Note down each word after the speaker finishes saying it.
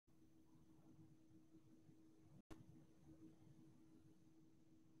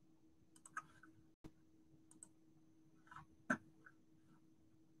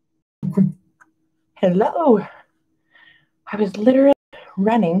Hello. I was literally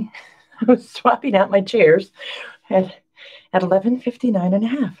running. I was swapping out my chairs at 11:59 and a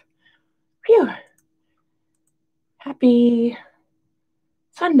half. Phew. Happy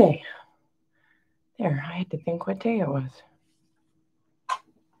Sunday. There, I had to think what day it was.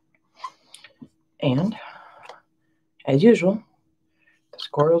 And, as usual, the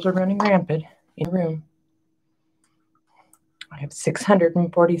squirrels are running rampant in the room. I have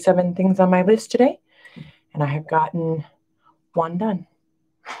 647 things on my list today, and I have gotten one done.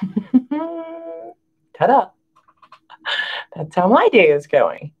 Ta-da! That's how my day is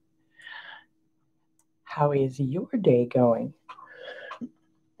going. How is your day going?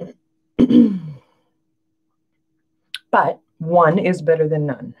 But one is better than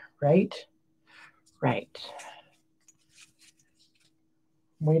none, right? Right.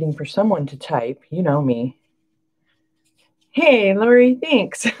 I'm waiting for someone to type. You know me. Hey, Lori,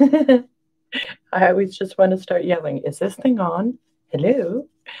 thanks. I always just want to start yelling, is this thing on? Hello?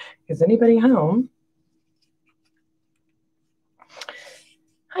 Is anybody home?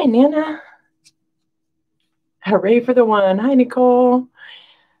 Hi, Nana. Hooray for the one. Hi, Nicole.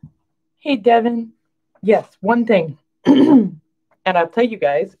 Hey, Devin. Yes, one thing. And I'll tell you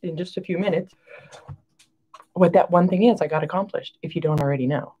guys in just a few minutes what that one thing is I got accomplished, if you don't already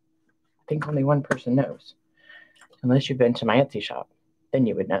know. I think only one person knows. Unless you've been to my Etsy shop, then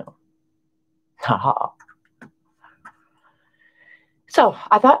you would know. Haha. So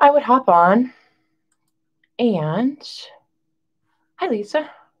I thought I would hop on and... Hi, Lisa.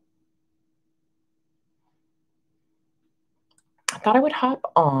 I thought I would hop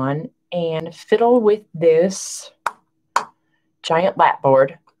on and fiddle with this giant lap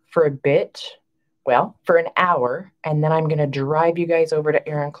board for a bit. Well, for an hour, and then I'm going to drive you guys over to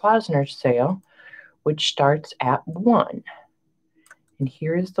Erin Klausner's sale, which starts at 1. And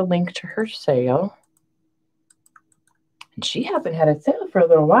here is the link to her sale. And she hasn't had a sale for a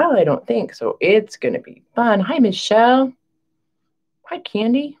little while, I don't think, so it's going to be fun. Hi, Michelle. Hi,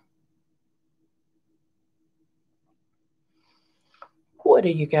 Candy. What are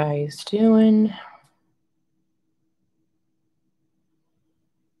you guys doing?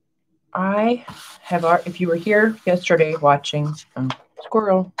 I have, if you were here yesterday watching,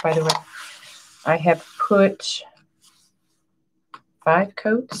 squirrel, by the way, I have put 5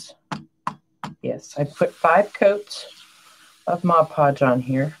 coats. Yes, I put 5 coats of Mod Podge on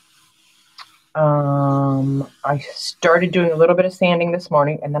here. I started doing a little bit of sanding this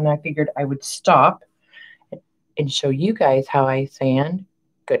morning, and then I figured I would stop and show you guys how I sand.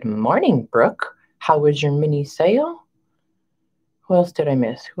 Good morning, Brooke. How was your mini sale? Who else did I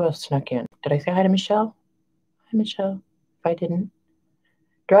miss? Who else snuck in? Did I say hi to Michelle? Hi, Michelle. If I didn't,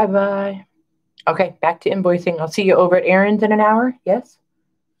 drive by. Okay, back to invoicing. I'll see you over at Erin's in an hour. Yes?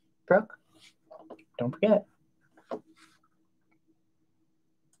 Brooke? Don't forget.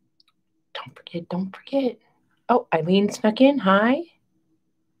 Don't forget. Oh, Eileen snuck in. Hi.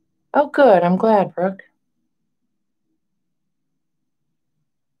 Oh, good. I'm glad, Brooke.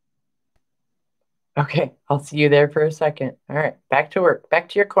 Okay, I'll see you there for a second. All right, back to work. Back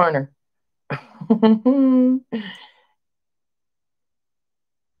to your corner.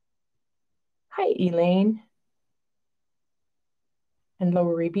 Hi, Elaine. And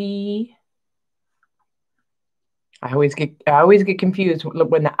Lori B. I always get confused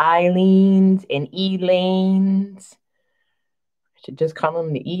when the Eileens and Elaines. I should just call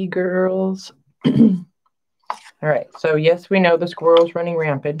them the E-girls. All right, so yes, we know the squirrel's running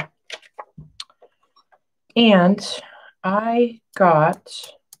rampant. And I got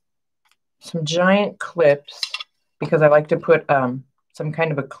some giant clips because I like to put some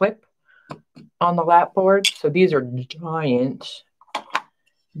kind of a clip on the lap board. So these are giant.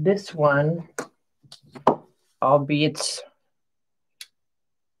 This one, albeit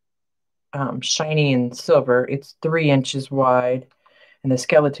shiny and silver, it's 3 inches wide, and the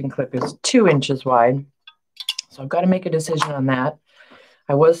skeleton clip is 2 inches wide. So I've got to make a decision on that.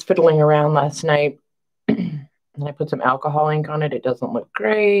 I was fiddling around last night, and I put some alcohol ink on it. It doesn't look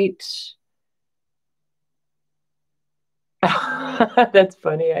great. That's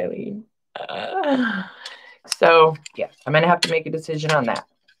funny, Eileen. So, yeah, I'm going to have to make a decision on that.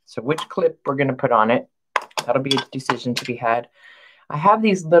 So which clip we're going to put on it, that'll be a decision to be had. I have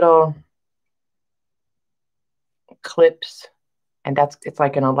these little clips, and it's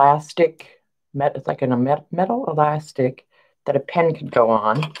like an elastic, it's like a metal elastic that a pen could go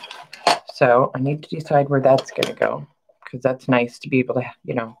on. So I need to decide where that's going to go, because that's nice to be able to,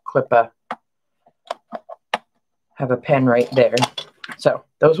 you know, have a pen right there. So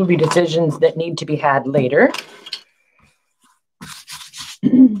those will be decisions that need to be had later.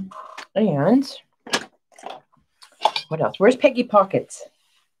 And What else? Where's Peggy Pockets?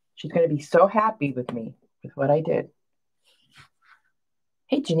 She's going to be so happy with me with what I did.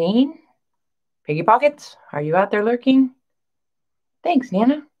 Hey, Janine. Peggy Pockets, are you out there lurking? Thanks,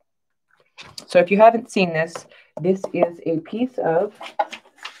 Nana. So if you haven't seen this, this is a piece of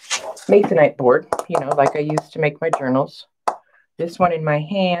masonite board, you know, like I used to make my journals. This one in my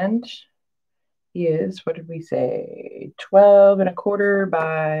hand is, what did we say, 12 1/4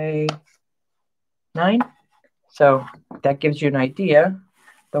 by 9. So that gives you an idea.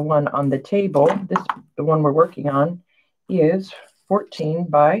 The one on the table, the one we're working on, is 14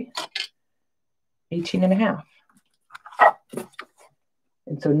 by 18 1/2.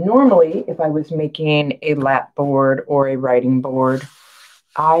 And so normally, if I was making a lap board or a writing board,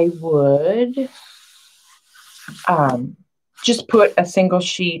 I would just put a single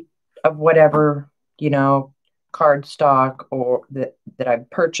sheet of whatever, you know, cardstock or that I've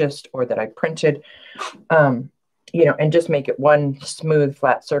purchased or that I printed, you know, and just make it one smooth,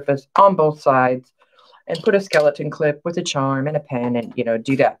 flat surface on both sides and put a skeleton clip with a charm and a pen and, you know,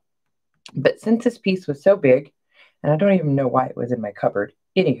 do that. But since this piece was so big, and I don't even know why it was in my cupboard,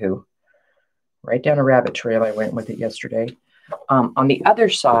 anywho, right down a rabbit trail I went with it yesterday. On the other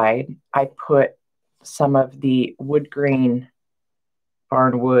side, I put some of the wood grain,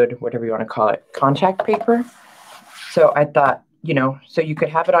 barnwood, whatever you want to call it, contact paper. So I thought, you know, so you could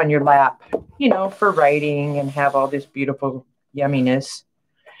have it on your lap, you know, for writing and have all this beautiful yumminess.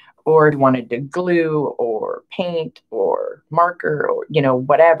 Or if you wanted to glue or paint or marker or, you know,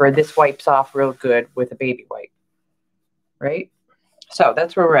 whatever, this wipes off real good with a baby wipe, right? So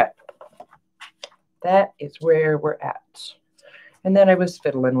that's where we're at. That is where we're at. And then I was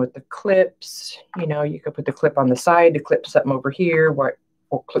fiddling with the clips. You know, you could put the clip on the side to clip something over here, or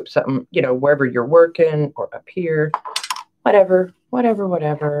clip something, you know, wherever you're working, or up here, whatever.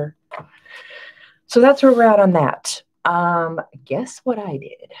 So that's where we're at on that. Guess what I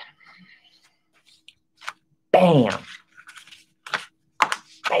did? Bam.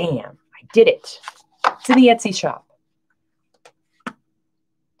 Bam. I did it. It's in the Etsy shop.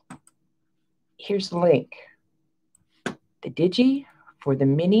 Here's the link. The digi for the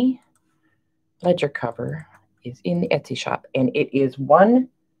mini ledger cover is in the Etsy shop, and it is one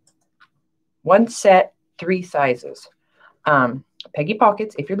set, 3 sizes. Peggy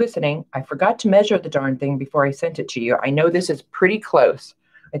Pockets, if you're listening, I forgot to measure the darn thing before I sent it to you. I know this is pretty close.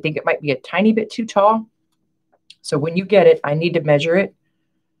 I think it might be a tiny bit too tall. So when you get it, I need to measure it.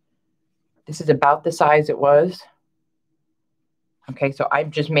 This is about the size it was. Okay, so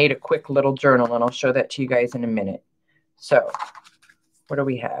I've just made a quick little journal, and I'll show that to you guys in a minute. So what do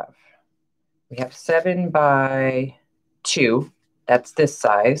we have? We have 7 by 2. That's this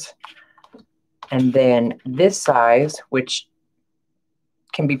size. And then this size, which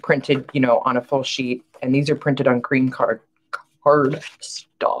can be printed, you know, on a full sheet. And these are printed on green card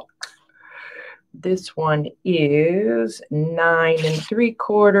stock. This one is 9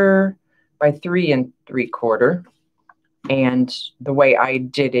 3/4 by 3 3/4. And the way I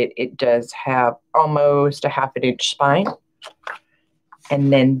did it, it does have almost a 1/2 inch spine.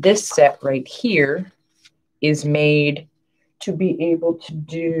 And then this set right here is made to be able to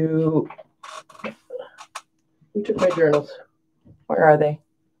do, who took my journals? Where are they?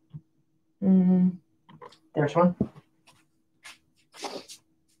 There's one.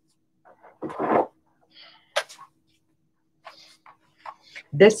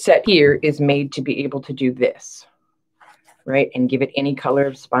 This set here is made to be able to do this, right? And give it any color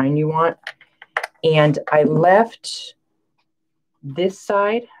of spine you want. And I left this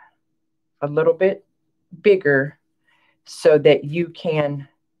side a little bit bigger so that you can,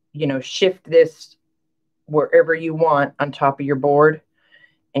 you know, shift this wherever you want on top of your board.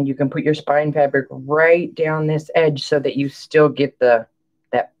 And you can put your spine fabric right down this edge so that you still get that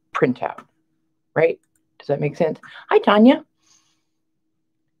printout, right? Does that make sense? Hi, Tanya.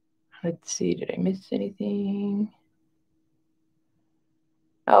 Let's see, did I miss anything?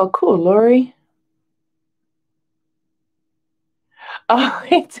 Oh, cool, Lori. Oh,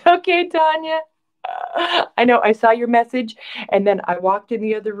 it's okay, Tanya. I know, I saw your message, and then I walked in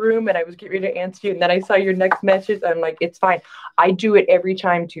the other room, and I was getting ready to answer you, and then I saw your next message. I'm like, it's fine. I do it every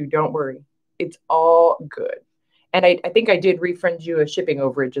time, too. Don't worry. It's all good. And I think I did refund you a shipping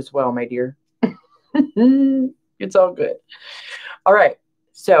overage as well, my dear. It's all good. All right.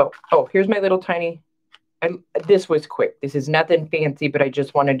 So, oh, here's my little tiny, this was quick. This is nothing fancy, but I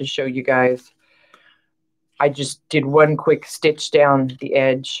just wanted to show you guys. I just did one quick stitch down the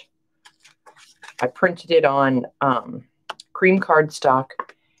edge. I printed it on cream cardstock,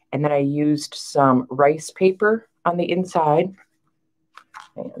 and then I used some rice paper on the inside.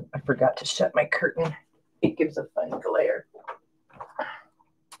 And I forgot to shut my curtain. It gives a fun glare.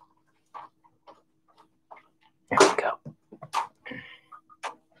 There we go.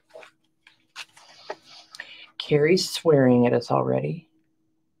 Carrie's swearing at us already.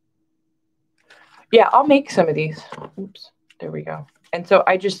 Yeah, I'll make some of these. Oops, there we go. And so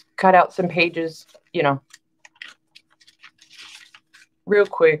I just cut out some pages, you know, real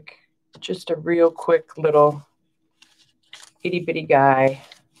quick. Just a real quick little itty bitty guy.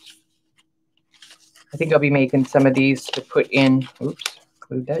 I think I'll be making some of these to put in. Oops,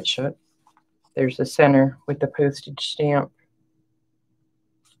 glued that shut. There's the center with the postage stamp.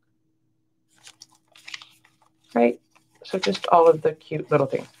 Right? So just all of the cute little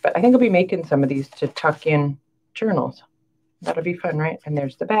things. But I think I'll be making some of these to tuck in journals. That'll be fun, right? And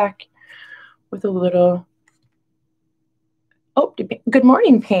there's the back with a little... Oh, good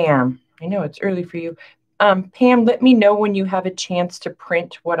morning, Pam. I know it's early for you. Pam, let me know when you have a chance to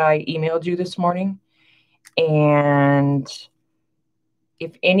print what I emailed you this morning. And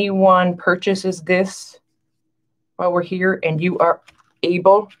if anyone purchases this while we're here and you are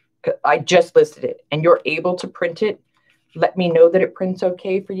able, I just listed it, and you're able to print it, let me know that it prints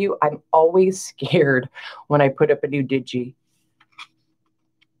okay for you. I'm always scared when I put up a new digi.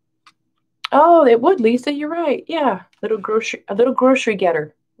 Oh, it would, Lisa. You're right. Yeah, a little grocery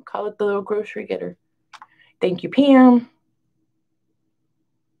getter. We'll call it the little grocery getter. Thank you, Pam.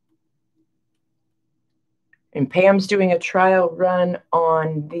 And Pam's doing a trial run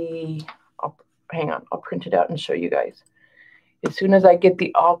on the, hang on, I'll print it out and show you guys. As soon as I get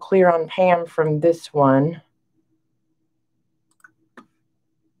the all clear on Pam from this one,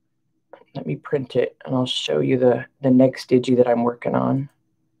 let me print it and I'll show you the next digi that I'm working on.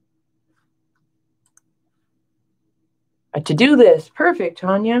 A to-do list. Perfect,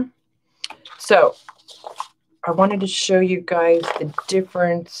 Tanya. So I wanted to show you guys the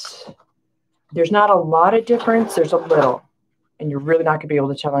difference. There's not a lot of difference. There's a little, and you're really not going to be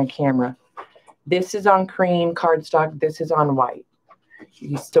able to tell on camera. This is on cream cardstock. This is on white.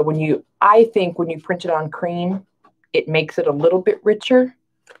 So I think when you print it on cream, it makes it a little bit richer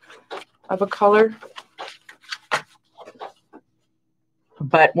of a color.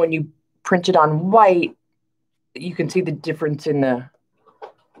 But when you print it on white, you can see the difference in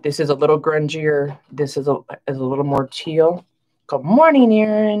this is a little grungier. This is a little more teal. Good morning,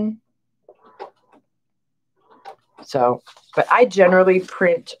 Erin. So, but I generally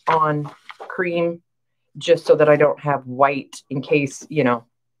print on cream just so that I don't have white in case, you know,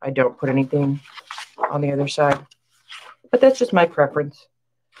 I don't put anything on the other side. But that's just my preference.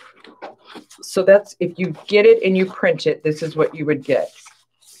 So that's, if you get it and you print it, this is what you would get.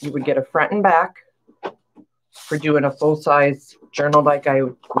 You would get a front and back for doing a full-size journal like I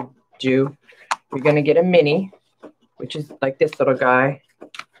would do. You're going to get a mini, which is like this little guy.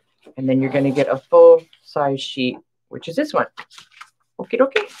 And then you're going to get a full-size sheet, which is this one. Okie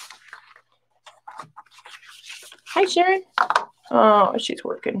dokie. Hi, Sharon. Oh, she's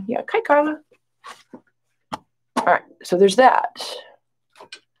working. Yeah. Hi, Carla. All right. So there's that.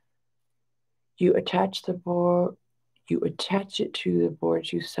 You attach the board. You attach it to the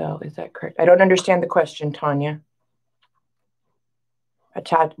boards you sell. Is that correct? I don't understand the question, Tanya.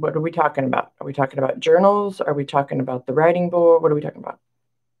 Attach. What are we talking about? Are we talking about journals? Are we talking about the writing board? What are we talking about?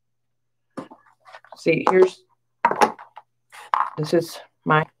 See, this is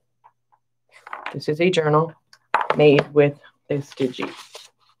a journal made with this digi.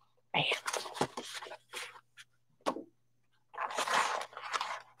 Bam.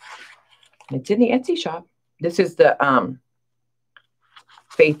 It's in the Etsy shop. This is the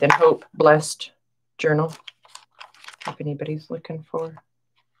Faith and Hope Blessed journal. If anybody's looking for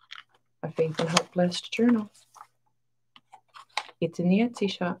a Faith and Hope Blessed journal, it's in the Etsy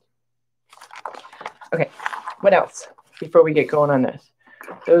shop. Okay, what else before we get going on this?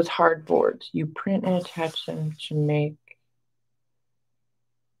 Those hard boards, you print and attach them to make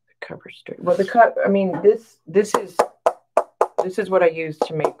the cover straight. Well, I mean, this is what I use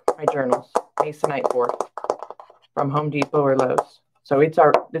to make my journals. Masonite board from Home Depot or Lowe's. So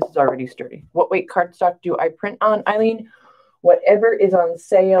this is already sturdy. What weight cardstock do I print on, Eileen? Whatever is on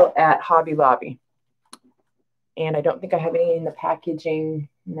sale at Hobby Lobby. And I don't think I have any in the packaging.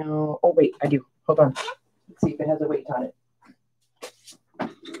 No. Oh, wait, I do. Hold on. Let's see if it has a weight on it.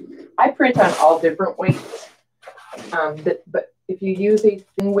 I print on all different weights. But if you use a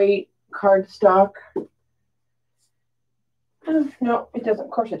thin weight cardstock, no, it doesn't.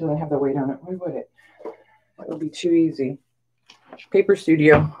 Of course, it doesn't have the weight on it. Why would it? That would be too easy. Paper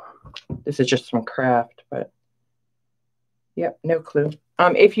Studio. This is just some craft, but yep, no clue.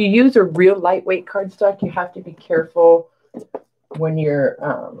 If you use a real lightweight cardstock, you have to be careful when you're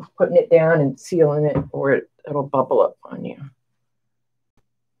putting it down and sealing it, or it'll bubble up on you.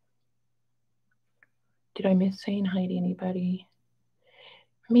 Did I miss saying hi to anybody?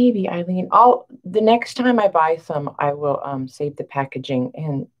 Maybe, Eileen. The next time I buy some, I will save the packaging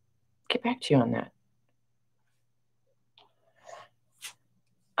and get back to you on that.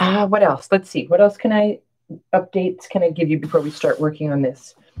 What else? Let's see. What else updates can I give you before we start working on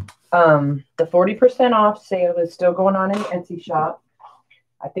this? The 40% off sale is still going on in the Etsy shop.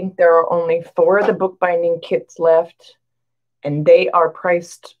 I think there are only 4 of the bookbinding kits left, and they are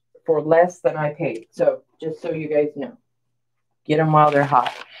priced for less than I paid. So just so you guys know, get them while they're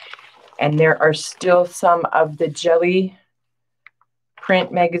hot. And there are still some of the jelly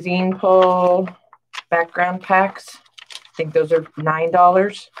print magazine pull background packs. I think those are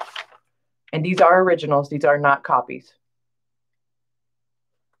 $9. And these are originals. These are not copies.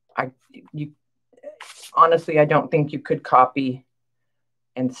 Honestly, I don't think you could copy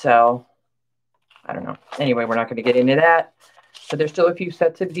and sell. I don't know. Anyway, we're not going to get into that. So there's still a few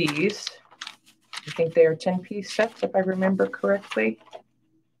sets of these. I think they are 10-piece sets, if I remember correctly.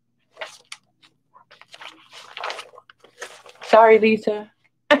 Sorry, Lisa.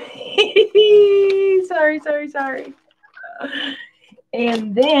 Sorry.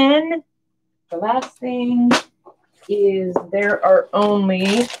 And then the last thing is there are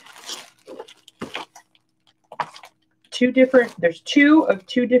only there's 2 of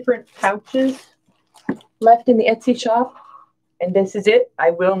 2 different pouches left in the Etsy shop. And this is it. I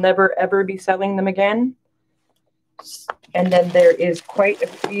will never, ever be selling them again. And then there is quite a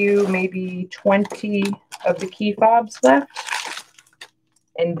few, maybe 20 of the key fobs left.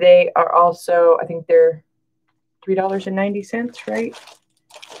 And they are also, I think they're $3.90, right?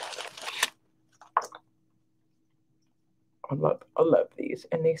 I love these.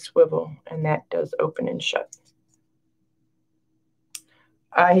 And they swivel, and that does open and shut.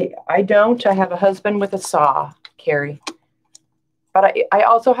 I don't. I have a husband with a saw, Carrie. But I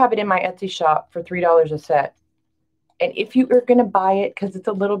also have it in my Etsy shop for $3 a set. And if you are going to buy it, because it's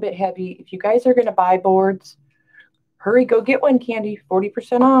a little bit heavy, if you guys are going to buy boards, hurry, go get one, Candy.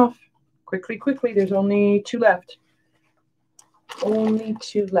 40% off. Quickly. There's only 2 left. Only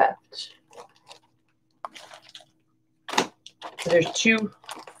 2 left. So there's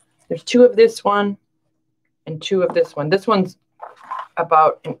two of this one and 2 of this one. This one's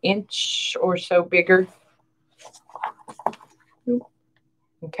about an inch or so bigger.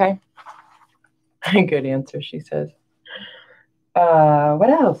 Okay. Good answer, she says. What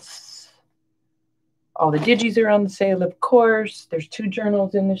else? All the digis are on the sale, of course. There's 2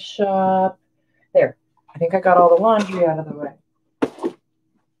 journals in the shop. There. I think I got all the laundry out of the way.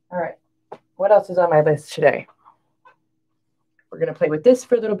 All right. What else is on my list today? We're going to play with this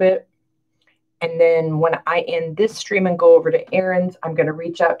for a little bit. And then when I end this stream and go over to Erin's, I'm going to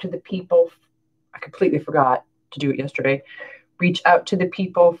reach out to the people. I completely forgot to do it yesterday. Reach out to the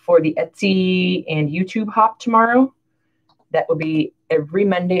people for the Etsy and YouTube hop tomorrow. That will be every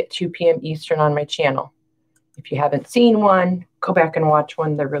Monday at 2 p.m. Eastern on my channel. If you haven't seen one, go back and watch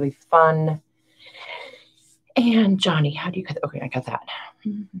one. They're really fun. And Johnny, how do you cut? Okay, I got that.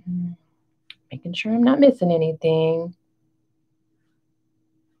 Making sure I'm not missing anything.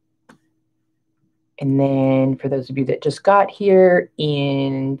 And then for those of you that just got here,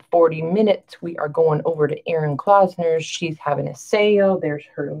 in 40 minutes, we are going over to Erin Klausner's. She's having a sale. There's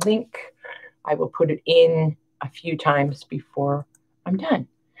her link. I will put it in a few times before I'm done.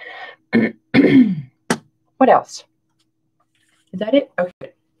 What else? Is that it?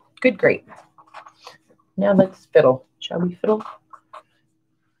 Okay, good, great. Now let's fiddle. Shall we fiddle? How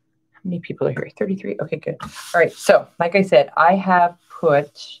many people are here? 33? Okay, good. All right, so like I said, I have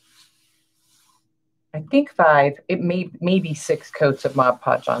put, I think 5, it may be 6 coats of Mod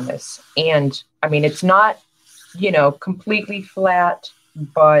Podge on this. And I mean, it's not, completely flat,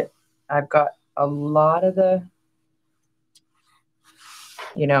 but I've got a lot of the,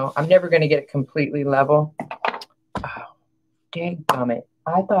 I'm never going to get it completely level. Oh, dadgummit.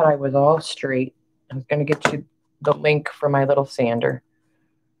 I thought I was all straight. I was going to get you the link for my little sander.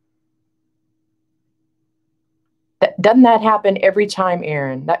 Doesn't that happen every time,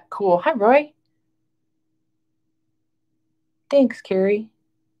 Erin? That cool. Hi, Roy. Thanks, Carrie.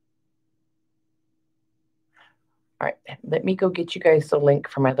 All right, let me go get you guys the link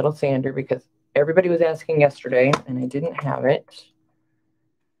for my little sander because everybody was asking yesterday and I didn't have it.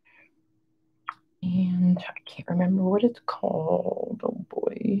 And I can't remember what it's called. Oh,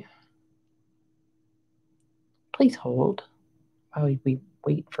 boy. Please hold while we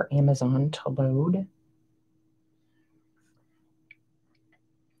wait for Amazon to load.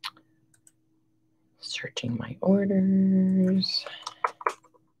 Searching my orders.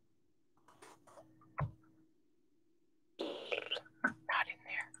 Not in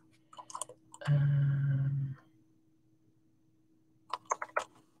there.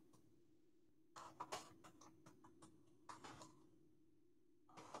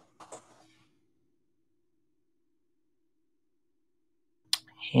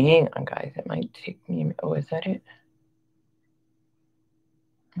 Hang on, guys. It might take me. Oh, is that it?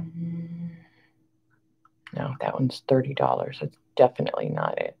 No, that one's $30. That's definitely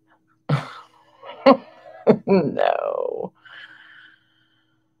not it. No.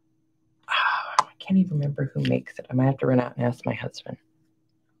 I can't even remember who makes it. I might have to run out and ask my husband.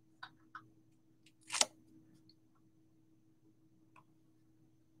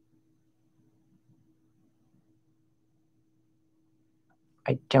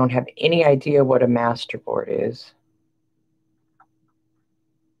 I don't have any idea what a masterboard is.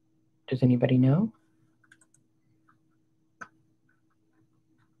 Does anybody know?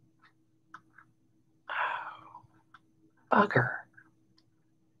 Oh, bugger.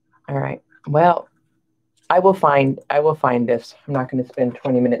 All right. Well, I will find this. I'm not going to spend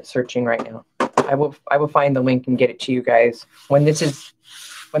 20 minutes searching right now. I will find the link and get it to you guys. When this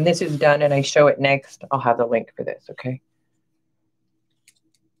is done and I show it next, I'll have the link for this, okay?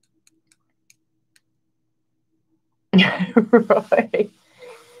 Right.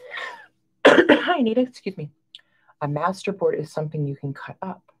 Hi, Anita. Excuse me. A masterboard is something you can cut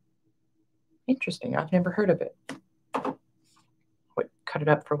up. Interesting. I've never heard of it. What? Cut it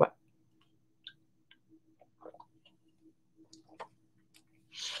up for what?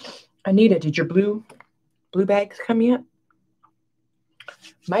 Anita, did your blue bags come yet?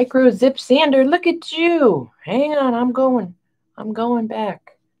 Micro zip sander. Look at you. Hang on. I'm going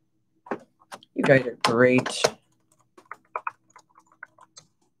back. You guys are great.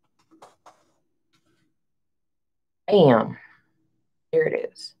 Bam. There it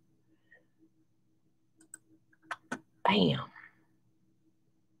is. Bam.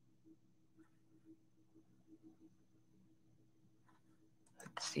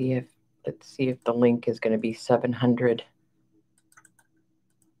 Let's see if the link is going to be 700.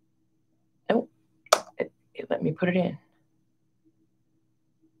 Nope. It let me put it in.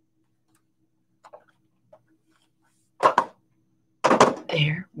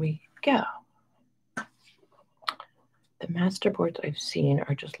 There we go. The masterboards I've seen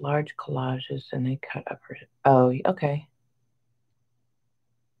are just large collages and they cut up. Oh, okay.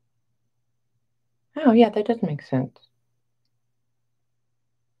 Oh, yeah, that does make sense.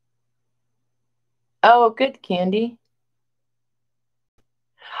 Oh, good, Candy.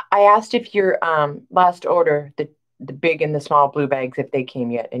 I asked if your last order, the big and the small blue bags, if they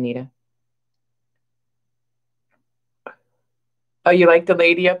came yet, Anita. Oh, you like the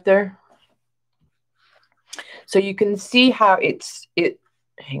lady up there? So you can see how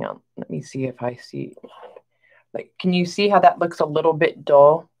hang on, let me see if I see, like, can you see how that looks a little bit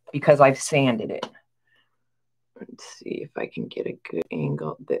dull? Because I've sanded it. Let's see if I can get a good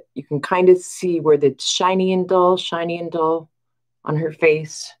angle that you can kind of see where the shiny and dull on her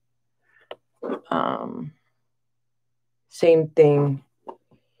face. Same thing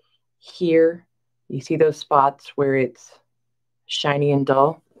here. You see those spots where it's shiny and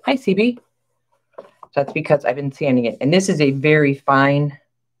dull? Hi, CB. That's because I've been sanding it. And this is a very fine.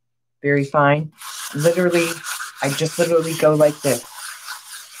 Literally, I just literally go like this.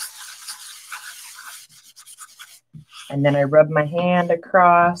 And then I rub my hand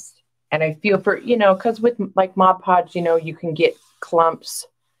across and I feel for, because with like Mod Podge, you can get clumps.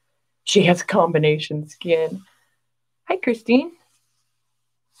 She has combination skin. Hi, Christine.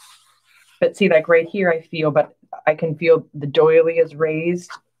 But see, like right here, I can feel the doily is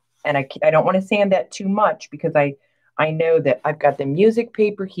raised. And I don't want to sand that too much because I know that I've got the music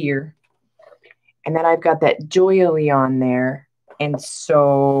paper here. And then I've got that doily on there. And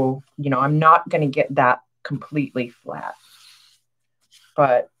so, I'm not going to get that completely flat.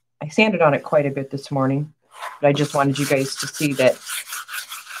 But I sanded on it quite a bit this morning. But I just wanted you guys to see that,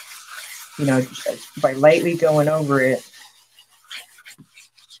 by lightly going over it.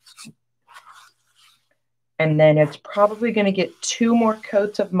 And then it's probably going to get 2 more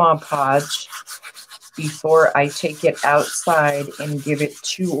coats of Mod Podge before I take it outside and give it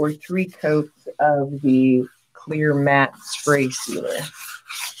 2 or 3 coats of the clear matte spray sealer.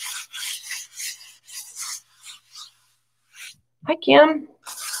 Hi, Kim.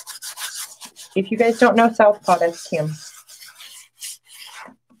 If you guys don't know Southpaw, that's Kim.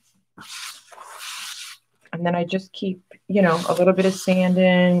 And then I just keep, a little bit of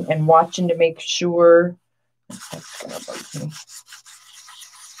sanding and watching to make sure. That's gonna bug me.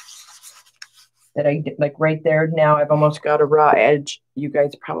 that I did, like right there. Now I've almost got a raw edge. You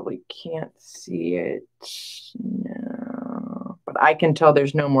guys probably can't see it. No, but I can tell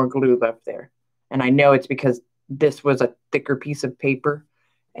there's no more glue left there. And I know it's because this was a thicker piece of paper.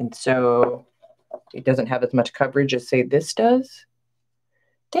 And so it doesn't have as much coverage as, say, this does.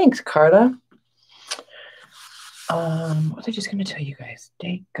 Thanks, Carla. What was I just going to tell you guys?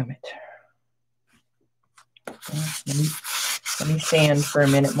 Dadgummit. Let me sand for a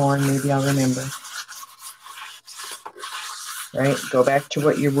minute more and maybe I'll remember. Right? Go back to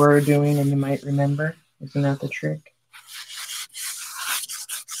what you were doing and you might remember. Isn't that the trick?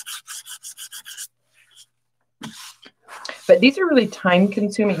 But these are really time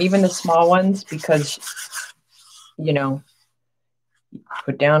consuming, even the small ones, because, you know,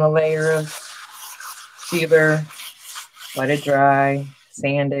 put down a layer of sealer, let it dry,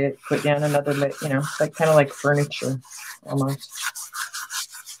 sand it, put down another layer, you know, it's like kind of like furniture almost.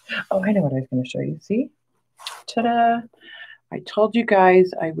 Oh, I know what I was going to show you. See? Ta-da! I told you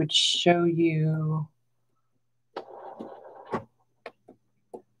guys I would show you. I'm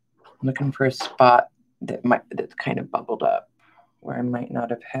looking for a spot that's kind of bubbled up where I might not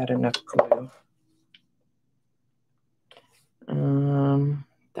have had enough glue.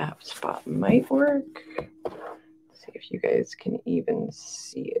 That spot might work. Let's see if you guys can even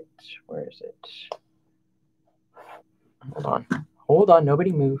see it. Where is it? Hold on. Hold on.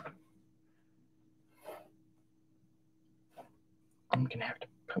 Nobody move. I'm going to have to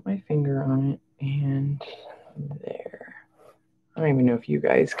put my finger on it and there. I don't even know if you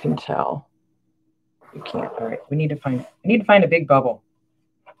guys can tell. You can't. All right. I need to find a big bubble.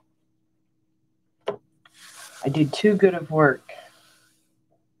 I did too good of work.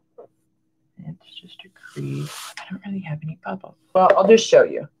 It's just a crease. I don't really have any bubbles. Well, I'll just show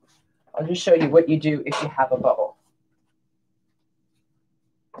you. I'll just show you what you do if you have a bubble.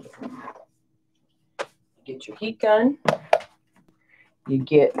 You get your heat gun. You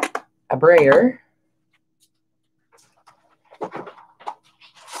get a brayer.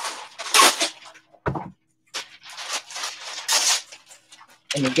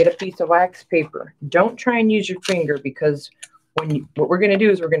 And you get a piece of wax paper. Don't try and use your finger because what we're going to do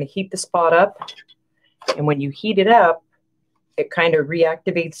is we're going to heat the spot up. And when you heat it up, it kind of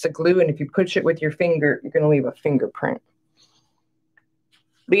reactivates the glue. And if you push it with your finger, you're going to leave a fingerprint.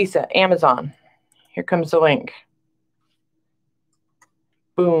 Lisa, Amazon. Here comes the link.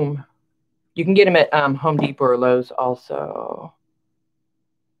 Boom. You can get them at Home Depot or Lowe's also.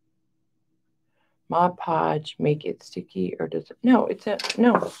 Mod Podge, make it sticky or does it? No,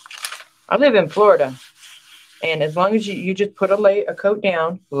 no. I live in Florida. And as long as you just put a coat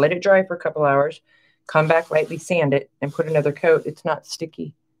down, let it dry for a couple hours, come back, lightly sand it, and put another coat, it's not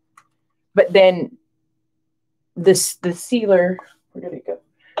sticky. But then the sealer, where did it go?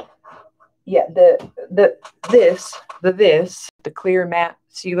 Yeah, the clear matte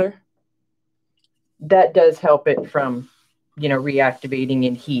sealer, that does help it from, you know, reactivating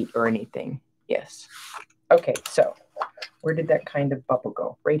in heat or anything. Yes. Okay, so where did that kind of bubble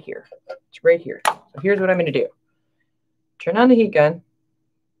go? Right here. It's right here. So here's what I'm going to do. Turn on the heat gun.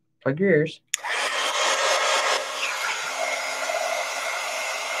 Plug your ears.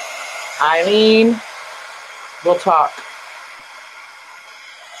 Eileen, we'll talk.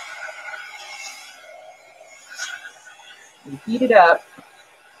 You heat it up.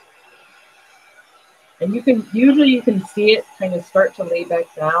 And usually you can see it kind of start to lay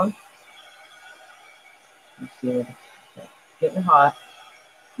back down. You see it getting hot.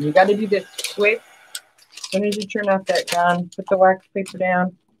 You got to do this quick. As soon as you turn off that gun, put the wax paper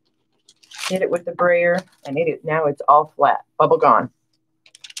down, hit it with the brayer, and now it's all flat. Bubble gone.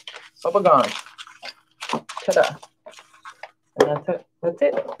 Bubble gone. Ta-da. And that's it. That's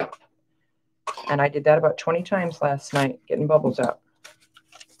it. And I did that about 20 times last night, getting bubbles out.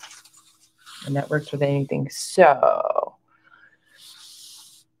 And that works with anything. So,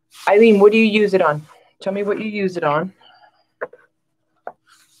 Eileen, what do you use it on? Tell me what you use it on.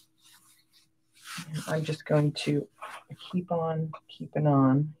 And I'm just going to keep on keeping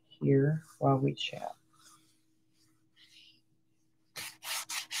on here while we chat.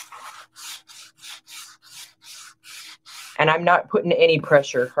 And I'm not putting any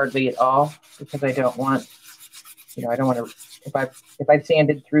pressure hardly at all because I don't want, you know, I don't want to, if I've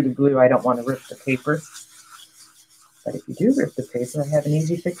sanded through the glue, I don't want to rip the paper. But if you do rip the paper, I have an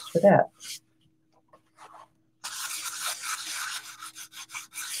easy fix for that.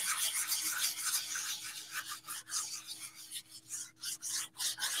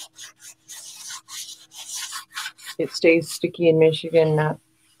 It stays sticky in Michigan.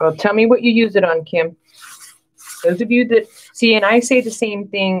 Well, tell me what you use it on, Kim. Those of you that see, and I say the same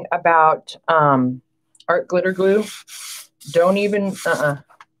thing about art glitter glue. Don't even,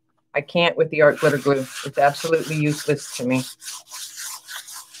 I can't with the art glitter glue. It's absolutely useless to me.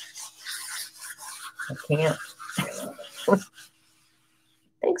 I can't.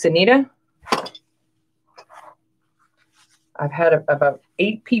 Thanks, Anita. I've had about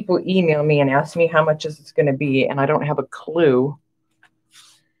 8 people email me and ask me how much is it's going to be, and I don't have a clue.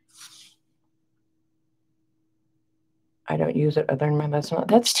 I don't use it other than my lesson.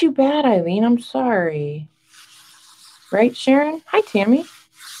 That's too bad, Eileen. I'm sorry. Right, Sharon? Hi, Tammy.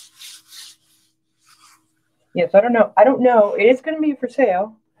 Yes, I don't know. I don't know. It is going to be for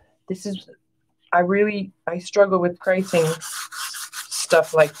sale. This is, I struggle with pricing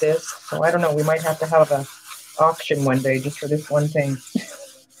stuff like this. So I don't know. We might have to have an auction one day just for this one thing.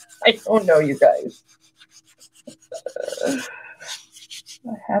 I don't know, you guys.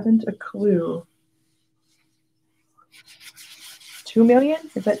 I haven't a clue. 2 million?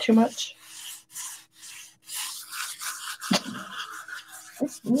 Is that too much?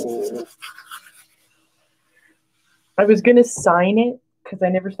 I was going to sign it because I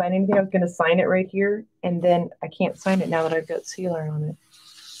never sign anything. I was going to sign it right here, and then I can't sign it now that I've got sealer on it.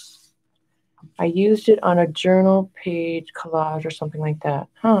 I used it on a journal page collage or something like that.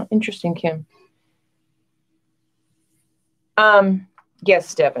 Huh, interesting, Kim.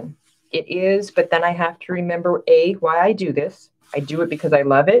 Yes, Devin, it is, but then I have to remember, A, why I do this. I do it because I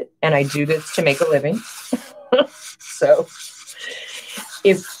love it, and I do this to make a living. So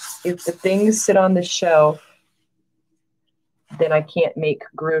if the things sit on the shelf, then I can't make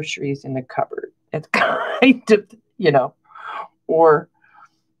groceries in the cupboard. It's kind of, or,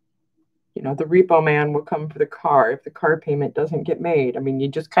 the repo man will come for the car if the car payment doesn't get made. I mean, you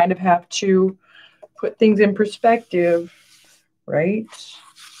just kind of have to put things in perspective, right?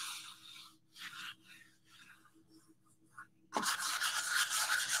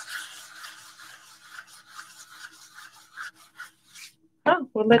 Oh,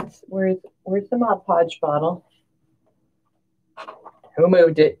 well, where's the Mod Podge bottle? Who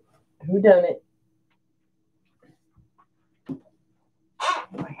moved it? Who done it?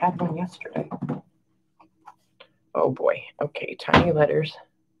 I had one yesterday. Oh boy. Okay, tiny letters.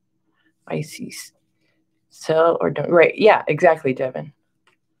 I see. Sell or don't. Right. Yeah, exactly, Devin.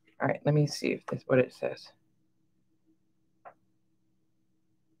 All right, let me see if this what it says.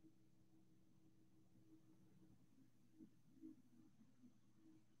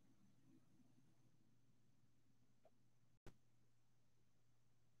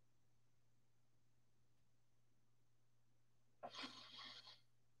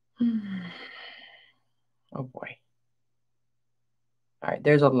 Oh boy. All right,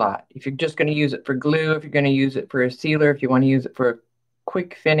 there's a lot. If you're just going to use it for glue, if you're going to use it for a sealer, if you want to use it for a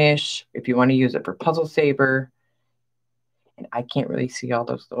quick finish, if you want to use it for puzzle saver. And I can't really see all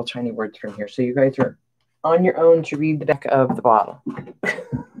those little tiny words from here. So you guys are on your own to read the back of the bottle.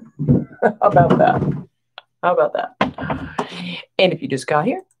 How about that? How about that? And if you just got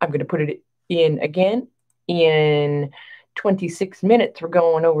here, I'm going to put it in again in 26 minutes. We're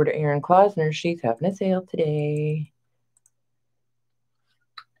going over to Erin Klausner. She's having a sale today.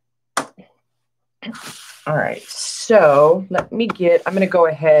 All right, so I'm going to go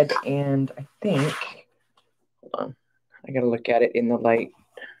ahead and I think, hold on, I got to look at it in the light.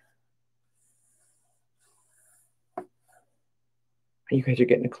 You guys are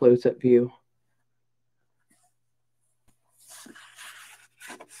getting a close-up view.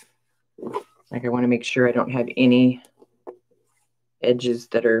 Like I want to make sure I don't have any edges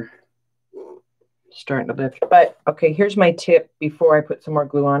that are starting to lift. But okay, here's my tip before I put some more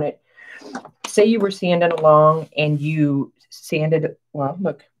glue on it. Say you were sanding along and you sanded, well,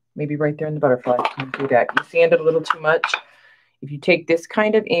 look, maybe right there in the butterfly. You do that. You sanded a little too much. If you take this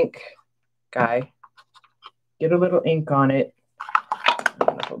kind of ink, guy, get a little ink on it. I'm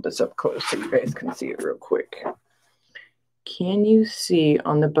going to hold this up close so you guys can see it real quick. Can you see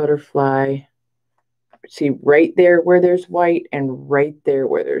on the butterfly? See right there where there's white and right there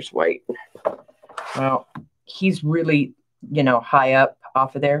where there's white. Well, he's really, high up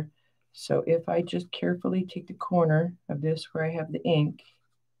off of there. So if I just carefully take the corner of this where I have the ink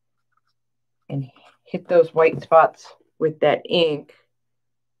and hit those white spots with that ink,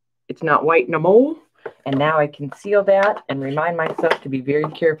 it's not white no more. And now I can seal that and remind myself to be very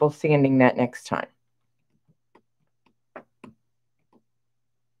careful sanding that next time.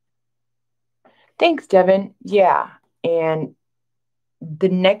 Thanks, Devin. Yeah. And the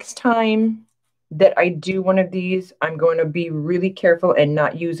next time that I do one of these, I'm going to be really careful and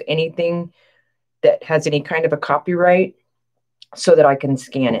not use anything that has any kind of a copyright so that I can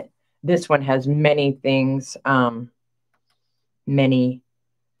scan it. This one has many things. Many,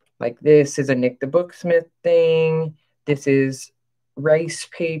 like this is a Nick the Booksmith thing. This is rice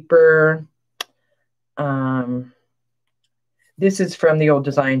paper. This is from the old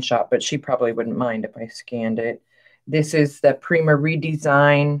design shop, but she probably wouldn't mind if I scanned it. This is the Prima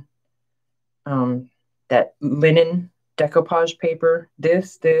redesign, that linen decoupage paper.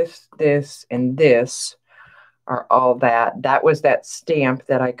 This, and this are all that. That was that stamp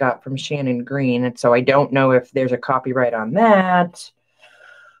that I got from Shannon Green. And so I don't know if there's a copyright on that.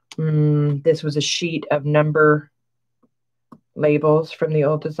 This was a sheet of number labels from the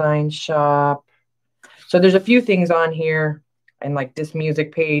old design shop. So there's a few things on here. And like this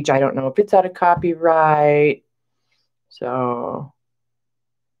music page, I don't know if it's out of copyright. So,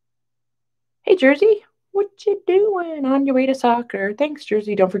 hey, Jersey, what you doing on your way to soccer? Thanks,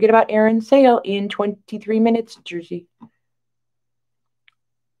 Jersey. Don't forget about Erin's sale in 23 minutes, Jersey.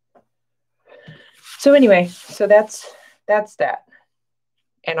 So anyway, so that's that.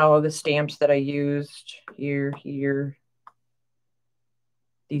 And all of the stamps that I used here.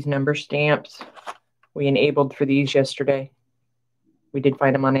 These number stamps. We enabled for these yesterday. We did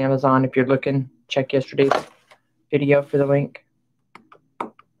find them on Amazon. If you're looking, check yesterday's video for the link.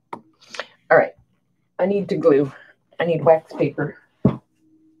 All right. I need to glue. I need wax paper.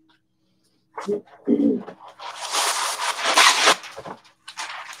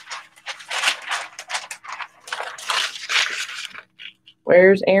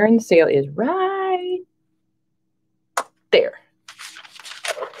 Where's Erin's sale is right there.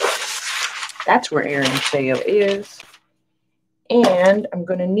 That's where Erin's sale is. And I'm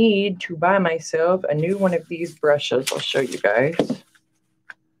going to need to buy myself a new one of these brushes. I'll show you guys.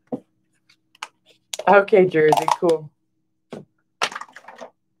 Okay, Jersey, cool.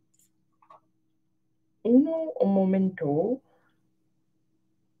 Uno momento.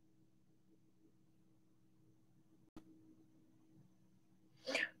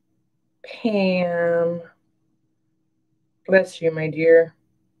 Pam. Bless you, my dear.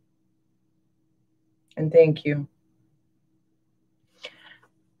 And thank you.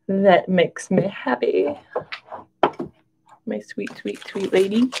 That makes me happy. My sweet, sweet, sweet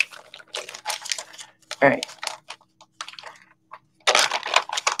lady. All right.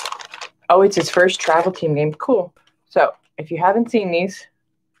 Oh, it's his first travel team game. Cool. So if you haven't seen these,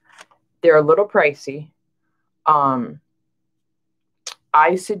 they're a little pricey.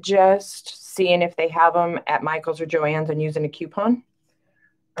 I suggest seeing if they have them at Michael's or Joann's and using a coupon.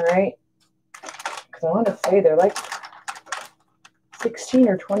 All right. Because I want to say they're like 16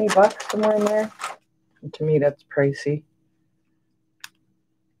 or 20 bucks, somewhere in there. And to me, that's pricey.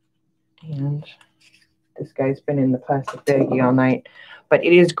 And this guy's been in the plastic baggie all night. But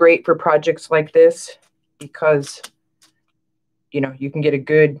it is great for projects like this because, you know, you can get a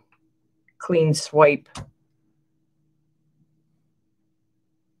good, clean swipe.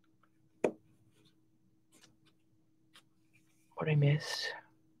 What'd I miss?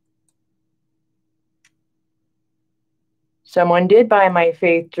 Someone did buy my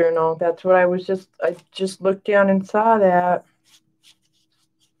faith journal. That's what I just looked down and saw that.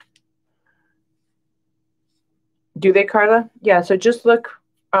 Do they, Carla? Yeah, so just look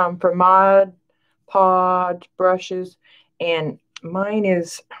for Mod Podge brushes. And mine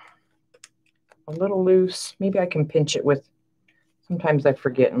is a little loose. Maybe I can pinch it with, sometimes I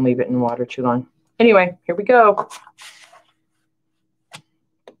forget and leave it in water too long. Anyway, here we go.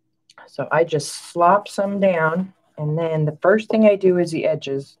 So I just slop some down. And then the first thing I do is the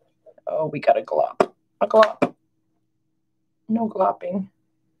edges. Oh, we got a glop. A glop. No glopping.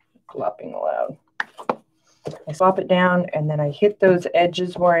 Glopping allowed. I slop it down and then I hit those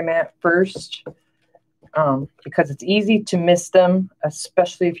edges where I'm at first because it's easy to miss them,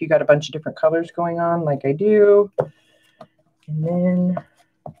 especially if you got a bunch of different colors going on like I do. And then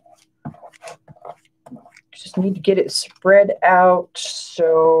just need to get it spread out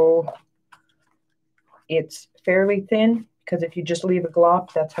so it's fairly thin, because if you just leave a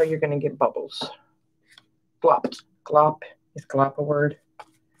glop, that's how you're going to get bubbles. Glop. Glop. Is glop a word?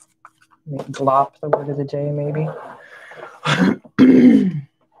 Make glop the word of the day, maybe.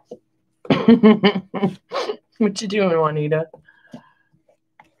 What you doing, Juanita?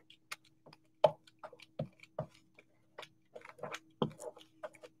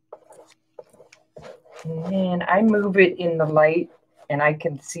 And then I move it in the light and I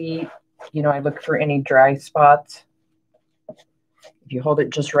can see, you know, I look for any dry spots. If you hold it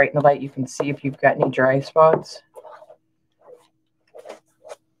just right in the light, you can see if you've got any dry spots.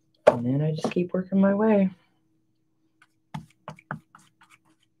 And then I just keep working my way.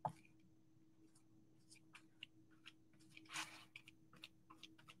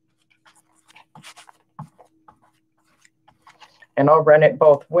 And I'll run it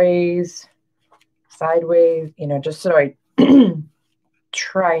both ways, sideways, you know, just so I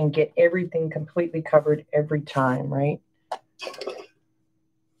try and get everything completely covered every time, right?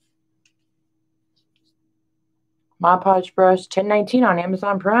 Mod Podge brush, $10.19 on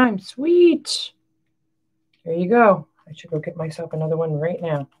Amazon Prime. Sweet. There you go. I should go get myself another one right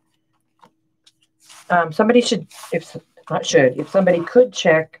now. Somebody should, if somebody could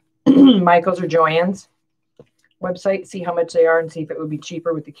check Michael's or Joann's website, see how much they are and see if it would be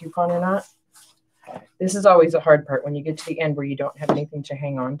cheaper with the coupon or not. This is always a hard part when you get to the end where you don't have anything to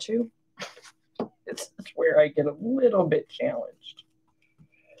hang on to. It's where I get a little bit challenged.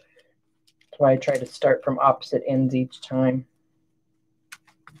 That's why I try to start from opposite ends each time.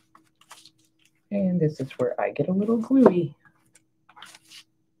 And this is where I get a little gluey.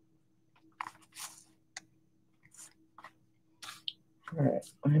 All right,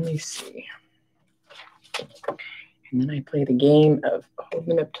 let me see. And then I play the game of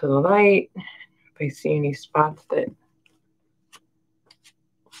holding up to the light. If I see any spots that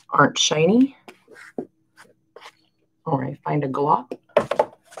aren't shiny, or I find a glop,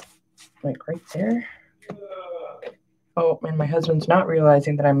 like right there. Oh, and my husband's not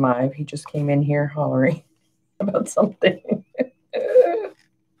realizing that I'm live. He just came in here hollering about something.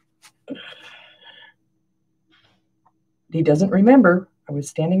 He doesn't remember. I was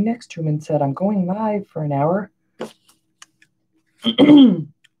standing next to him and said, I'm going live for an hour.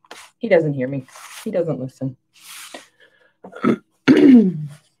 He doesn't hear me. He doesn't listen.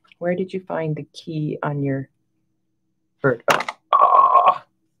 Where did you find the key on your bird? Oh,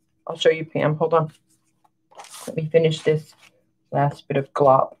 I'll show you, Pam. Hold on. Let me finish this last bit of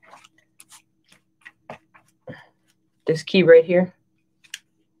glop. This key right here,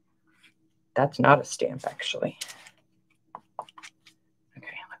 that's not a stamp, actually.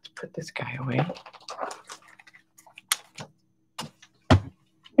 Okay, let's put this guy away.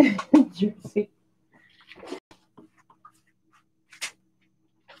 Did you see?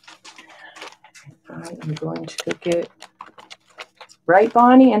 I am going to go get right,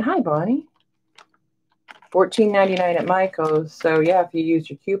 Bonnie, and hi, Bonnie. $14.99 at Michael's. So yeah, if you use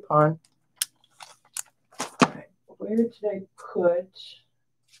your coupon. All right, where did I put?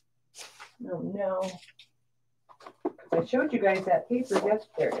 Oh no. I showed you guys that paper. Yes,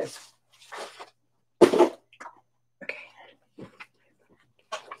 there it is. Okay.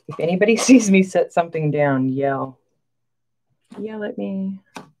 If anybody sees me set something down, yell. Yell at me.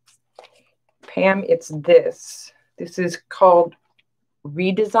 Pam, it's this. This is called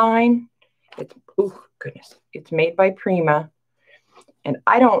Redesign. It's, oh goodness, it's made by Prima. And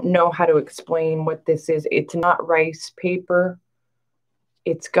I don't know how to explain what this is. It's not rice paper.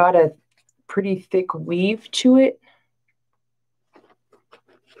 It's got a pretty thick weave to it.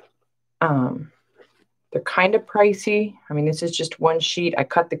 They're kind of pricey. I mean, this is just one sheet. I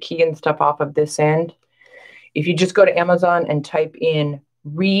cut the key and stuff off of this end. If you just go to Amazon and type in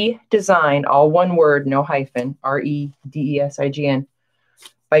Redesign, all one word, no hyphen, Redesign,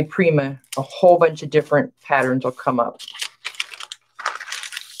 by Prima, a whole bunch of different patterns will come up.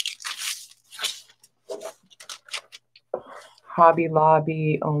 Hobby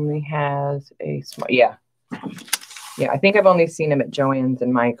Lobby only has a small, yeah, I think I've only seen them at Joann's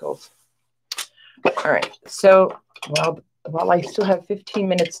and Michael's. All right, so while I still have 15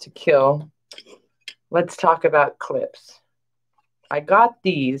 minutes to kill, let's talk about clips. I got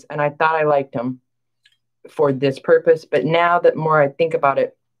these and I thought I liked them for this purpose, but now that more I think about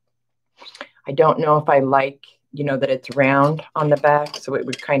it, I don't know if I like, you know, that it's round on the back, so it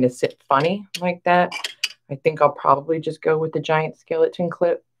would kind of sit funny like that. I think I'll probably just go with the giant skeleton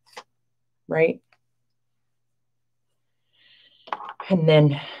clip, right? And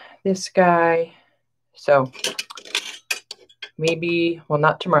then this guy. So maybe, well,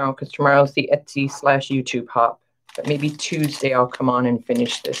 not tomorrow, because tomorrow's the Etsy/YouTube hop, but maybe Tuesday I'll come on and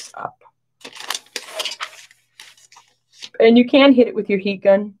finish this up. And you can hit it with your heat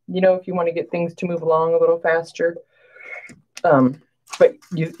gun, you know, if you want to get things to move along a little faster. But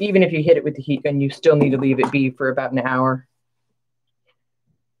even if you hit it with the heat gun, you still need to leave it be for about an hour.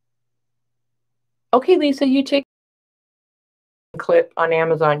 Okay, Lisa, you take a clip on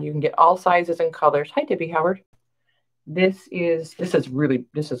Amazon. You can get all sizes and colors. Hi, Debbie Howard. This is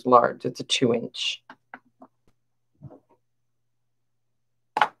large. It's a 2-inch.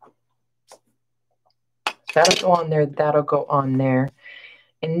 That'll go on there. That'll go on there.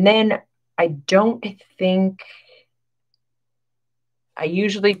 And then I don't think, I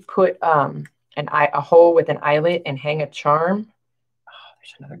usually put a hole with an eyelet and hang a charm. Oh,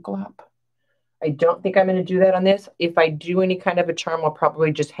 there's another glop. I don't think I'm going to do that on this. If I do any kind of a charm, I'll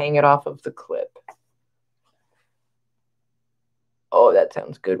probably just hang it off of the clip. Oh, that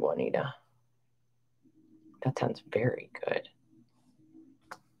sounds good, Juanita. That sounds very good.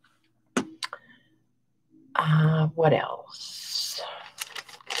 What else?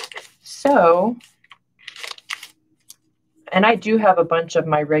 So, and I do have a bunch of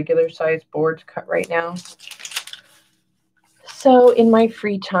my regular size boards cut right now. So in my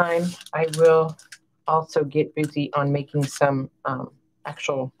free time, I will also get busy on making some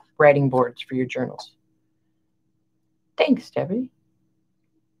actual writing boards for your journals. Thanks, Debbie.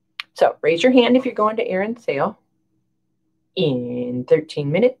 So raise your hand if you're going to Erin's sale. In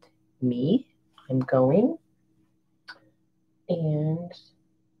 13 minutes, I'm going. And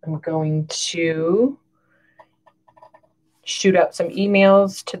I'm going to shoot out some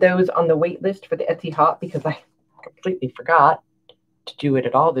emails to those on the wait list for the Etsy Hop because I completely forgot to do it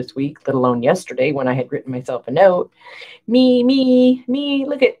at all this week, let alone yesterday when I had written myself a note. Me,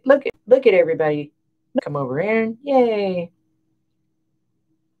 look at everybody. Come over, Erin. Yay.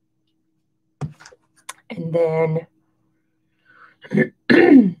 And then,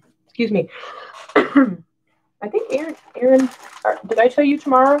 excuse me. I think Erin, did I tell you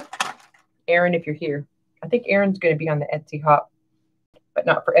tomorrow? Erin, if you're here, I think Erin's going to be on the Etsy Hop, but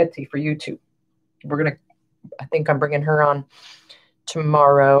not for Etsy, for YouTube. I think I'm bringing her on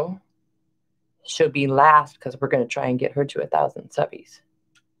tomorrow. She'll be last because we're going to try and get her to 1,000 subbies.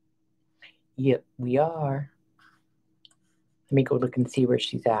 Yep, we are. Let me go look and see where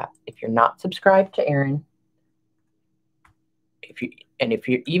she's at. If you're not subscribed to Erin, even if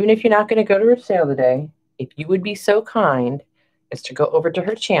you're not going to go to her sale today, if you would be so kind as to go over to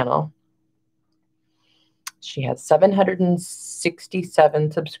her channel. She has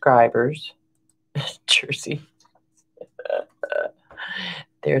 767 subscribers. Jersey.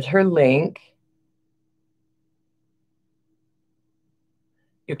 There's her link.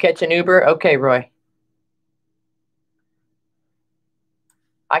 You catch an Uber? Okay, Roy.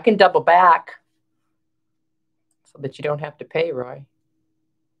 I can double back so that you don't have to pay, Roy.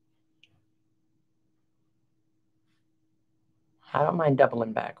 I don't mind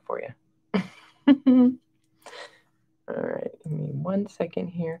doubling back for you. All right, give me 1 second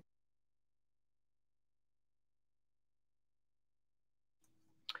here.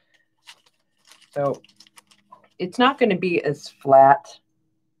 So it's not going to be as flat,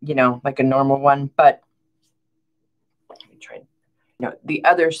 like a normal one, but let me try. No, the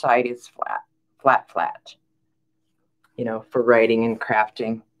other side is flat, for writing and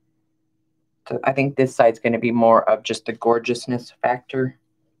crafting. So I think this side's going to be more of just the gorgeousness factor.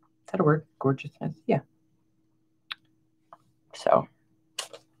 Is that a word? Gorgeousness? Yeah. So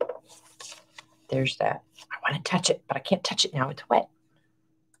there's that. I want to touch it, but I can't touch it now. It's wet.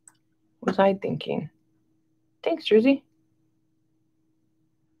 What was I thinking? Thanks, Jersey.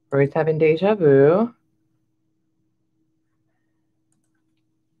 Roy's having deja vu.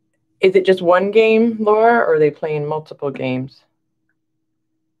 Is it just one game, Laura, or are they playing multiple games?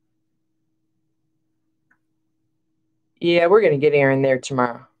 Yeah, we're going to get Erin there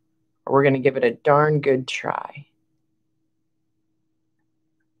tomorrow. Or we're going to give it a darn good try.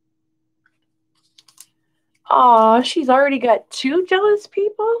 Aw, she's already got 2 jealous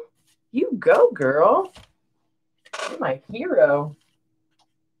people? You go, girl. You're my hero.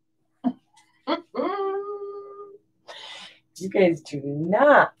 You guys do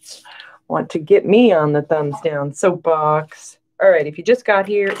not want to get me on the thumbs down soapbox. All right, if you just got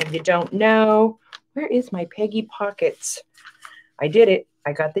here and you don't know, where is my Peggy Pockets? I did it.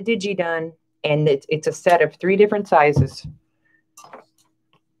 I got the digi done, and it's a set of 3 different sizes.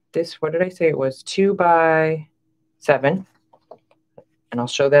 This, what did I say? It was 2 by 7. And I'll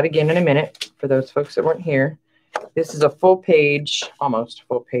show that again in a minute for those folks that weren't here. This is a full page, almost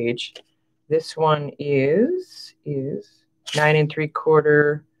full page. This one is 9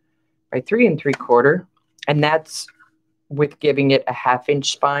 3/4 by 3 3/4. And that's with giving it a 1/2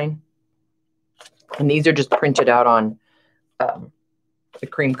 inch spine. And these are just printed out on the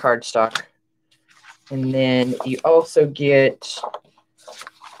cream cardstock. And then you also get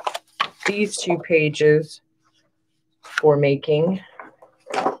these 2 pages for making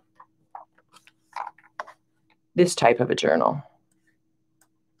this type of a journal.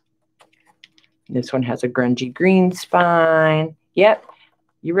 This one has a grungy green spine. Yep,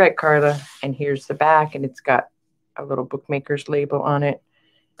 you're right, Carla. And here's the back, and it's got a little bookmaker's label on it.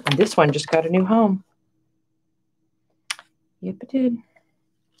 And this one just got a new home. Yep, it did.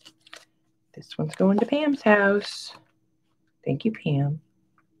 This one's going to Pam's house. Thank you, Pam.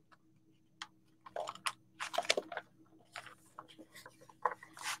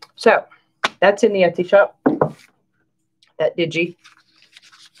 So that's in the Etsy shop. That digi.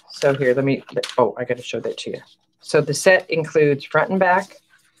 So here, I got to show that to you. So the set includes front and back,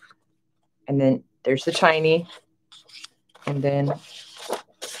 and then there's the tiny, and then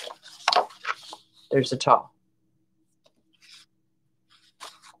there's the tall.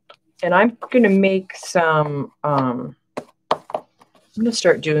 And I'm going to make some, I'm going to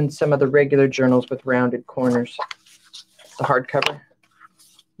start doing some of the regular journals with rounded corners. The hardcover.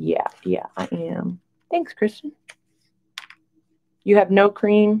 Yeah, I am. Thanks, Kristen. You have no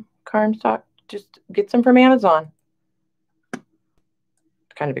cream carm stock? Just get some from Amazon.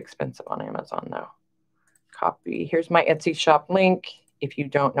 It's kind of expensive on Amazon, though. Copy. Here's my Etsy shop link. If you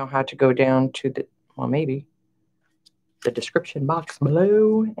don't know how to go down to the, well, maybe the description box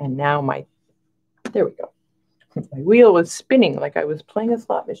below. And now there we go. My wheel was spinning like I was playing a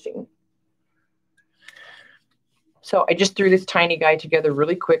slot machine. So I just threw this tiny guy together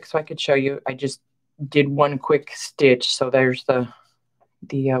really quick so I could show you. I just did one quick stitch. So there's the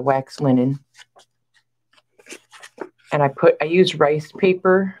wax linen. And I used rice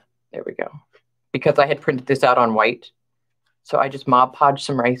paper. There we go. Because I had printed this out on white. So I just Mod Podged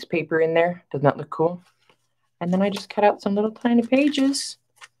some rice paper in there. Doesn't that look cool? And then I just cut out some little tiny pages.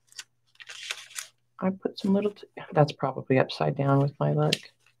 I put some little, that's probably upside down with my luck.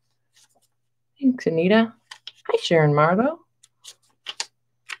 Thanks, Anita. Hi, Sharon Marlowe.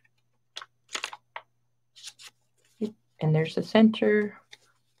 And there's the center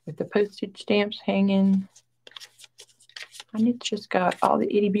with the postage stamps hanging. And it's just got all the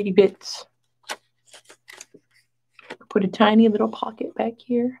itty bitty bits. Put a tiny little pocket back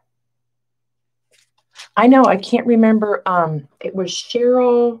here. I know, I can't remember. It was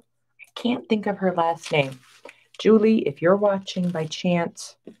Cheryl. I can't think of her last name. Julie, if you're watching by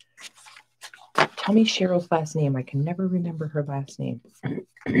chance, tell me Cheryl's last name. I can never remember her last name.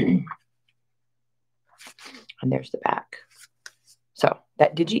 And there's the back. So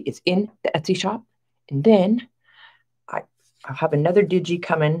that digi is in the Etsy shop. And then I'll have another digi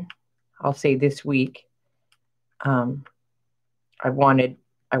coming, I'll say this week. I wasn't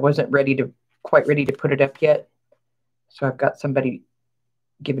quite ready to put it up yet. So I've got somebody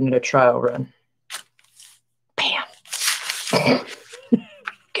giving it a trial run. Bam.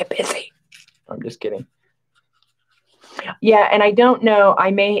 Get busy. I'm just kidding. Yeah, and I don't know.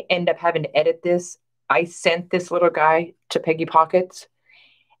 I may end up having to edit this. I sent this little guy to Peggy Pockets,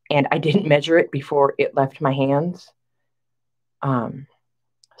 and I didn't measure it before it left my hands.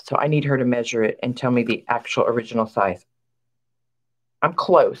 So I need her to measure it and tell me the actual original size. I'm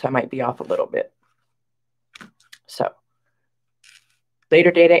close. I might be off a little bit. So later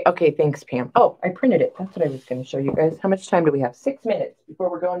date. Okay, thanks, Pam. Oh, I printed it. That's what I was going to show you guys. How much time do we have? 6 minutes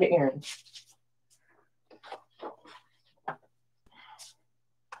before we're going to errands.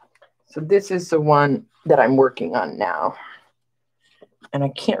 So this is the one that I'm working on now. And I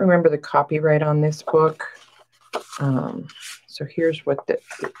can't remember the copyright on this book. So here's what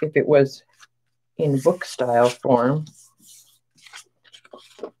if it was in book style form.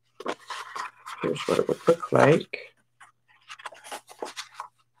 Here's what it would look like.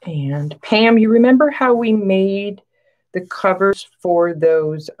 And Pam, you remember how we made the covers for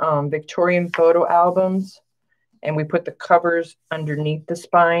those Victorian photo albums? And we put the covers underneath the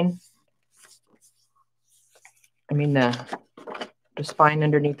spine. I mean the spine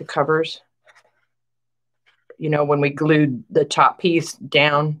underneath the covers. You know, when we glued the top piece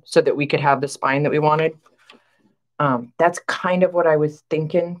down so that we could have the spine that we wanted. That's kind of what I was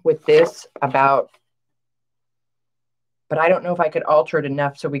thinking with this about, but I don't know if I could alter it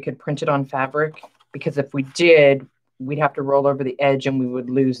enough so we could print it on fabric, because if we did, we'd have to roll over the edge and we would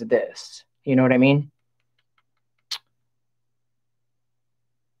lose this. You know what I mean?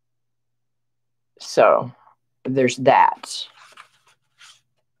 So there's that.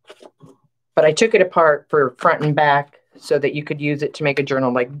 But I took it apart for front and back so that you could use it to make a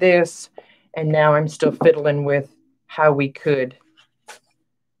journal like this. And now I'm still fiddling with how we could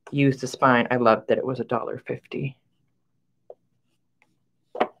use the spine. I loved that it was $1.50.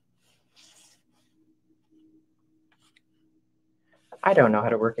 I don't know how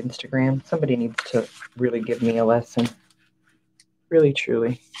to work Instagram. Somebody needs to really give me a lesson. Really,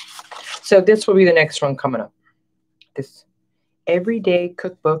 truly. So this will be the next one coming up. This everyday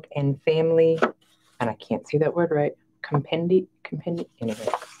cookbook and family, and I can't say that word right, compendium, anyway.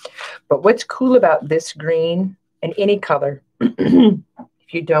 But what's cool about this green and any color, if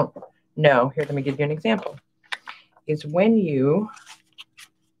you don't know, here, let me give you an example, is when you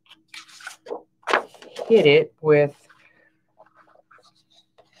hit it with,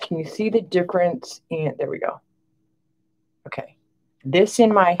 can you see the difference in, there we go. Okay. This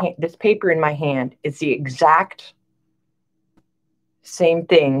in my hand, this paper in my hand is the exact same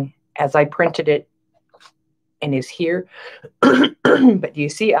thing as I printed it and is here. But do you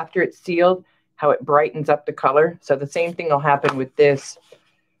see after it's sealed how it brightens up the color? So the same thing will happen with this.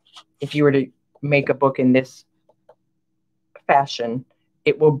 If you were to make a book in this fashion,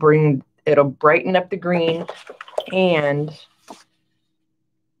 it'll brighten up the green, and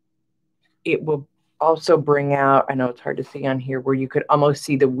it will also bring out, I know it's hard to see on here, where you could almost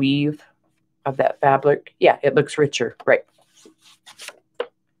see the weave of that fabric. Yeah, it looks richer, right?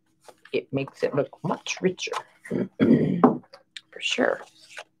 It makes it look much richer, for sure.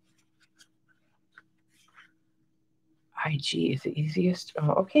 IG is the easiest.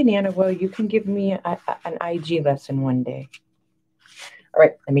 Oh, okay, Nana, well, you can give me an IG lesson one day. All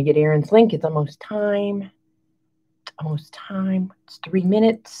right, let me get Erin's link. It's almost time. It's almost time. It's 3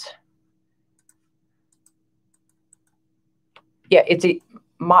 minutes. Yeah,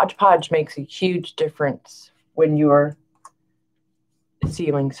 Mod Podge makes a huge difference when you're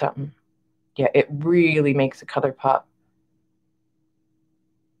sealing something. Yeah, it really makes the color pop.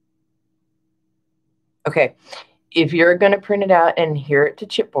 Okay, if you're going to print it out and adhere it to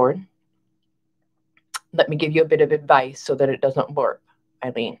chipboard, let me give you a bit of advice so that it doesn't warp,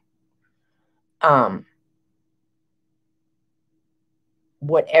 Eileen.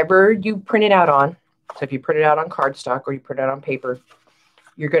 Whatever you print it out on, so if you print it out on cardstock or you print it out on paper,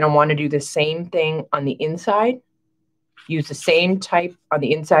 you're going to want to do the same thing on the inside. Use the same type on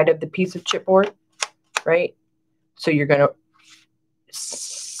the inside of the piece of chipboard, right? So you're going to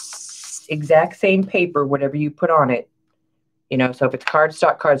exact same paper, whatever you put on it. You know, so if it's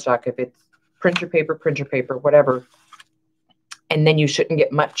cardstock, cardstock. If it's printer paper, whatever. And then you shouldn't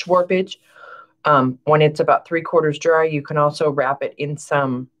get much warpage. When it's about 3/4 dry, you can also wrap it in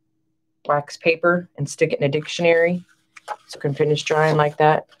some wax paper and stick it in a dictionary so it can finish drying like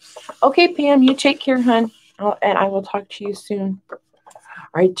that. Okay, Pam, you take care, hon. And I will talk to you soon. All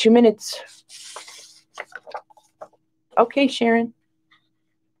right, 2 minutes. Okay, Sharon.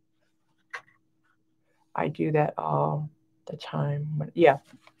 I do that all the time. Yeah.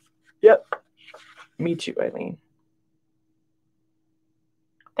 Yep. Me too, Eileen.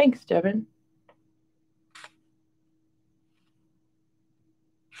 Thanks, Devin.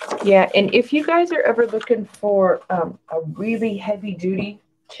 Yeah, and if you guys are ever looking for a really heavy-duty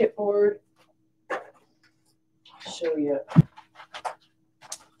chipboard, I'll show you.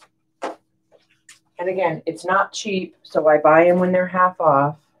 And again, it's not cheap, so I buy them when they're half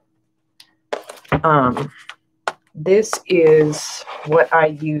off. This is what I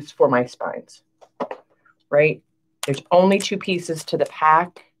use for my spines, right? There's only 2 pieces to the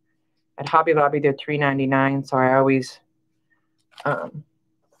pack. At Hobby Lobby, they're $3.99, so I always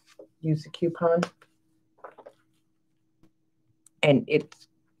use the coupon. And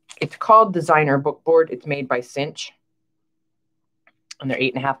it's called Designer Book Board. It's made by Cinch. And they're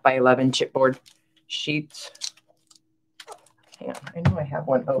 8.5 by 11 chipboard sheets. Hang on, I know I have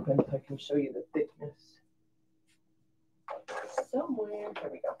one open so I can show you the thickness. Somewhere, there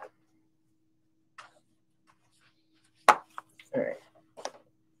we go. All right.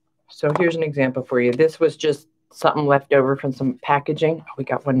 So here's an example for you. This was just something left over from some packaging. We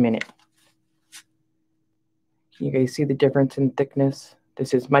got 1 minute. Can you guys see the difference in thickness?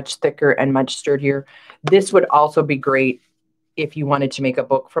 This is much thicker and much sturdier. This would also be great if you wanted to make a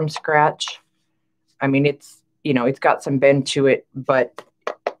book from scratch. I mean, it's, you know, it's got some bend to it, but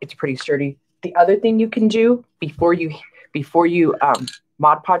it's pretty sturdy. The other thing you can do before you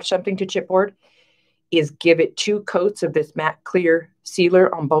Mod Podge something to chipboard is give it 2 coats of this matte clear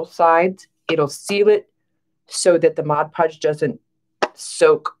sealer on both sides. It'll seal it so that the Mod Podge doesn't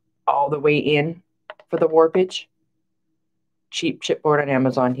soak all the way in for the warpage. Cheap chipboard on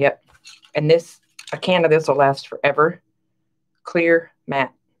Amazon, yep. And this, a can of this will last forever. Clear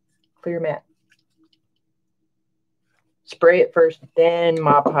matte, clear matte. Spray it first, then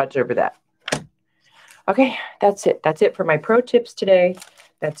Mod Podge over that. Okay, that's it. That's it for my pro tips today.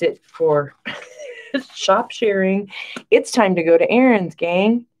 That's it for shop sharing. It's time to go to Erin's,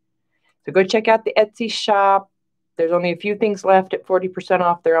 gang. So go check out the Etsy shop. There's only a few things left at 40%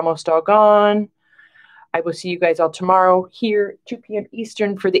 off. They're almost all gone. I will see you guys all tomorrow here, 2 p.m.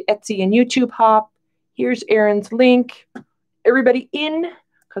 Eastern for the Etsy and YouTube hop. Here's Erin's link. Everybody in,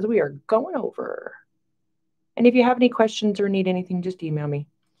 because we are going over. And if you have any questions or need anything, just email me.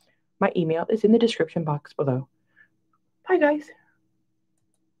 My email is in the description box below. Bye, guys.